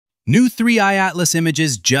New 3i Atlas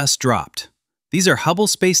images just dropped. These are Hubble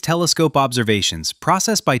Space Telescope observations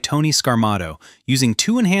processed by Toni Scarmato using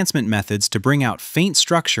two enhancement methods to bring out faint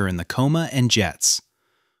structure in the coma and jets.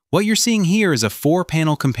 What you're seeing here is a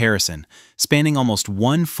 4-panel comparison spanning almost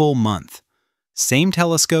 1 full month. Same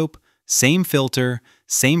telescope, same filter,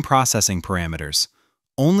 same processing parameters.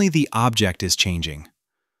 Only the object is changing.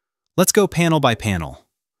 Let's go panel by panel.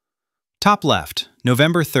 Top left,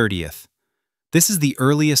 November 30th. This is the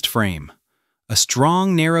earliest frame. A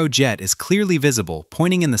strong, narrow jet is clearly visible,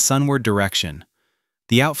 pointing in the sunward direction.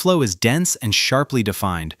 The outflow is dense and sharply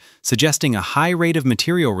defined, suggesting a high rate of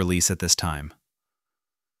material release at this time.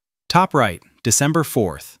 Top right, December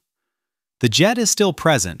 4th. The jet is still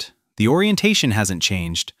present, the orientation hasn't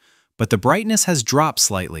changed, but the brightness has dropped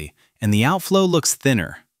slightly, and the outflow looks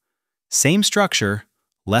thinner. Same structure,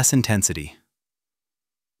 less intensity.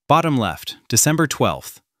 Bottom left, December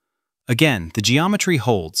 12th. Again, the geometry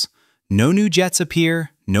holds. No new jets appear,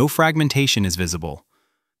 no fragmentation is visible.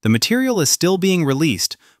 The material is still being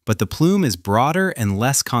released, but the plume is broader and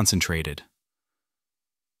less concentrated.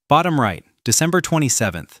 Bottom right, December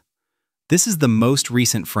 27th. This is the most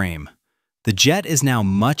recent frame. The jet is now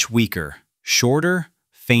much weaker, shorter,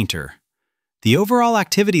 fainter. The overall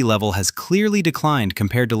activity level has clearly declined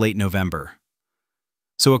compared to late November.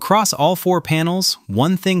 So across all 4 panels,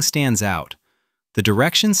 one thing stands out. The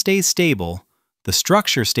direction stays stable, the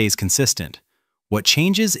structure stays consistent. What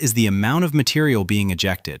changes is the amount of material being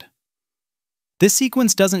ejected. This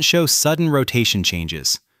sequence doesn't show sudden rotation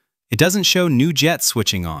changes. It doesn't show new jets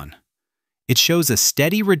switching on. It shows a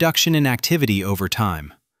steady reduction in activity over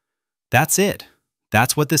time. That's it.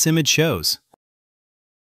 That's what this image shows.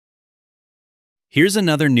 Here's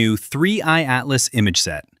another new 3i Atlas image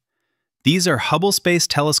set. These are Hubble Space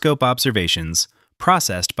Telescope observations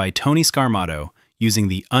processed by Toni Scarmato using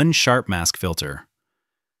the unsharp mask filter.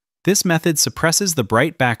 This method suppresses the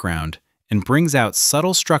bright background and brings out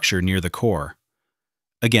subtle structure near the core.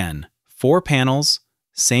 Again, 4 panels,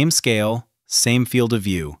 same scale, same field of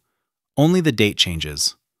view, only the date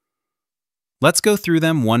changes. Let's go through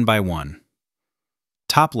them one by one.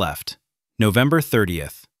 Top left, November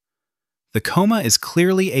 30th. The coma is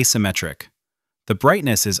clearly asymmetric. The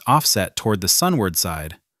brightness is offset toward the sunward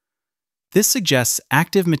side. This suggests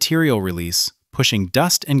active material release, pushing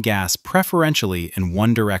dust and gas preferentially in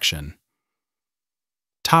one direction.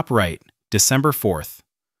 Top right, December 4th.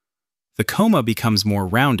 The coma becomes more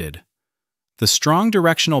rounded. The strong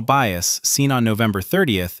directional bias seen on November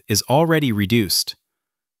 30th is already reduced.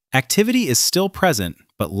 Activity is still present,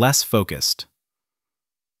 but less focused.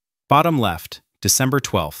 Bottom left, December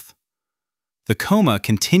 12th. The coma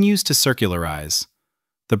continues to circularize.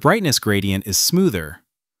 The brightness gradient is smoother.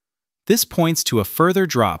 This points to a further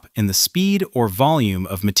drop in the speed or volume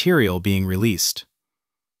of material being released.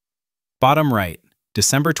 Bottom right,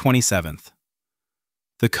 December 27th.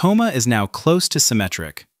 The coma is now close to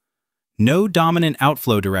symmetric. No dominant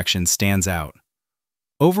outflow direction stands out.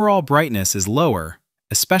 Overall brightness is lower,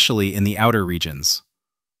 especially in the outer regions.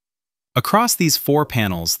 Across these 4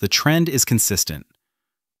 panels, the trend is consistent.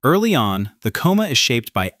 Early on, the coma is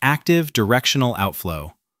shaped by active directional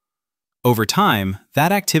outflow. Over time,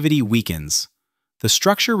 that activity weakens. The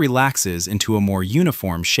structure relaxes into a more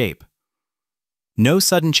uniform shape. No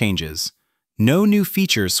sudden changes, no new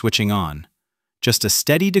features switching on, just a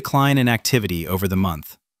steady decline in activity over the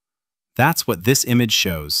month. That's what this image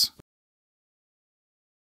shows.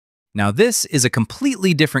 Now this is a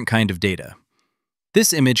completely different kind of data.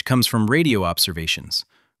 This image comes from radio observations,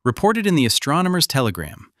 reported in the Astronomer's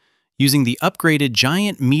Telegram, using the upgraded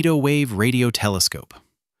giant microwave radio telescope.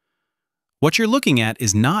 What you're looking at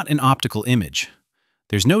is not an optical image.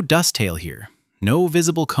 There's no dust tail here, no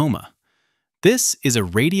visible coma. This is a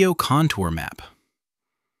radio contour map.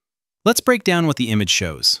 Let's break down what the image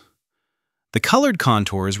shows. The colored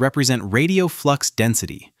contours represent radio flux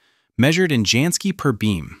density, measured in Jansky per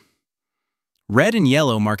beam. Red and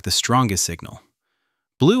yellow mark the strongest signal.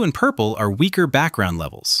 Blue and purple are weaker background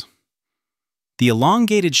levels. The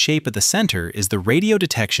elongated shape at the center is the radio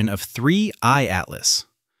detection of 3i Atlas.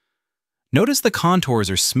 Notice the contours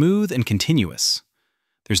are smooth and continuous.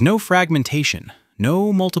 There's no fragmentation,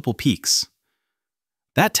 no multiple peaks.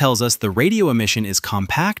 That tells us the radio emission is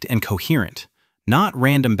compact and coherent, not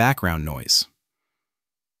random background noise.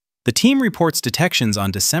 The team reports detections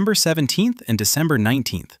on December 17th and December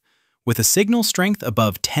 19th, with a signal strength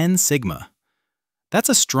above 10 sigma. That's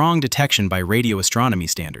a strong detection by radio astronomy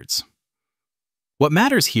standards. What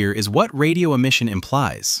matters here is what radio emission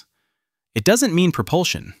implies. It doesn't mean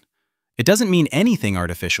propulsion. It doesn't mean anything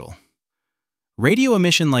artificial. Radio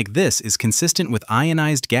emission like this is consistent with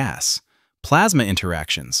ionized gas, plasma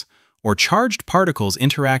interactions, or charged particles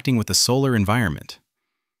interacting with the solar environment.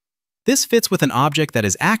 This fits with an object that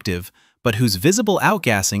is active, but whose visible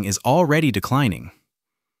outgassing is already declining.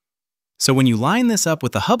 So when you line this up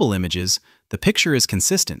with the Hubble images, the picture is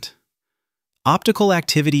consistent. Optical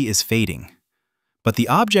activity is fading, but the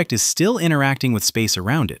object is still interacting with space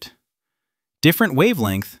around it. Different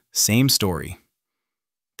wavelength, same story.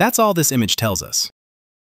 That's all this image tells us.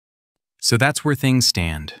 So that's where things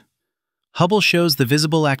stand. Hubble shows the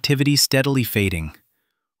visible activity steadily fading.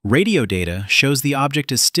 Radio data shows the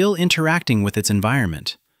object is still interacting with its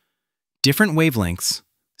environment. Different wavelengths,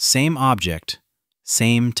 same object,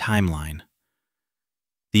 same timeline.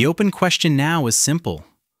 The open question now is simple.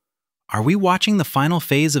 Are we watching the final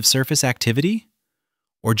phase of surface activity?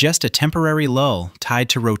 Or just a temporary lull tied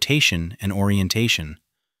to rotation and orientation?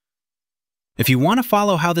 If you want to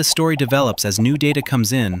follow how this story develops as new data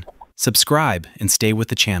comes in, subscribe and stay with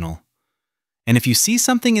the channel. And if you see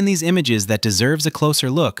something in these images that deserves a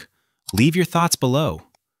closer look, leave your thoughts below.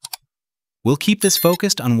 We'll keep this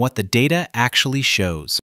focused on what the data actually shows.